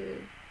down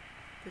to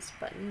this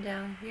button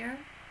down here.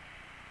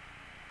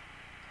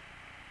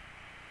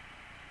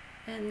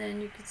 And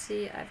then you can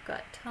see I've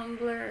got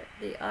Tumblr,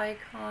 the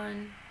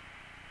icon,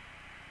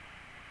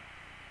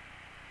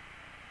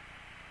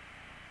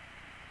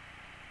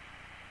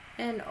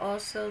 and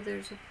also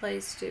there's a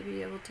place to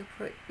be able to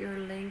put your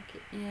link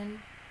in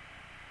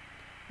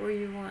where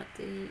you want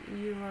the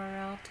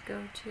URL to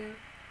go to.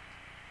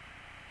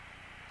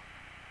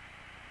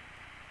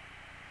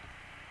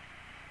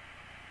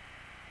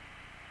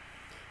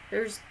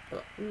 There's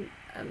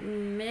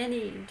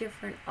many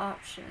different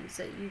options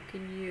that you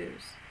can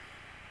use.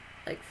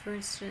 Like for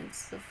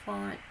instance, the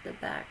font, the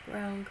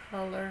background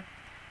color,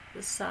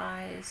 the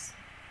size.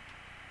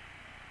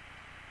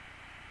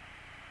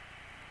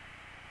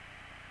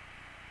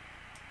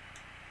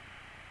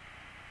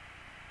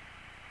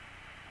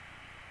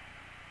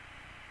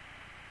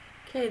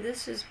 Okay,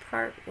 this is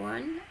part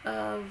 1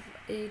 of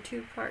a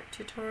 2-part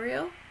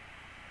tutorial.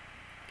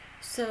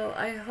 So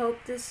I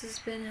hope this has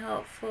been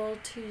helpful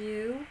to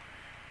you,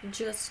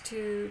 just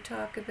to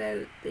talk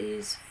about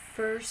these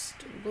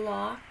first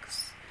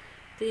blocks.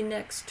 The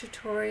next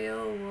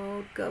tutorial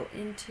will go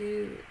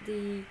into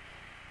the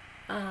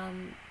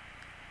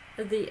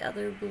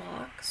other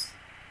blocks.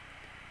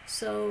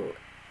 So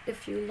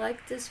if you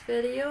like this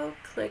video,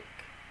 click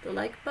the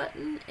like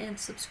button and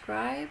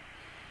subscribe,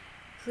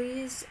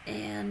 please.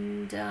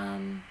 And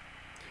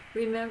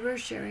remember,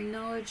 sharing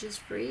knowledge is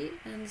free.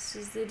 And this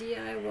is the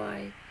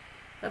DIY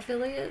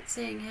affiliate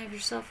saying, have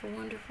yourself a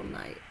wonderful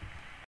night.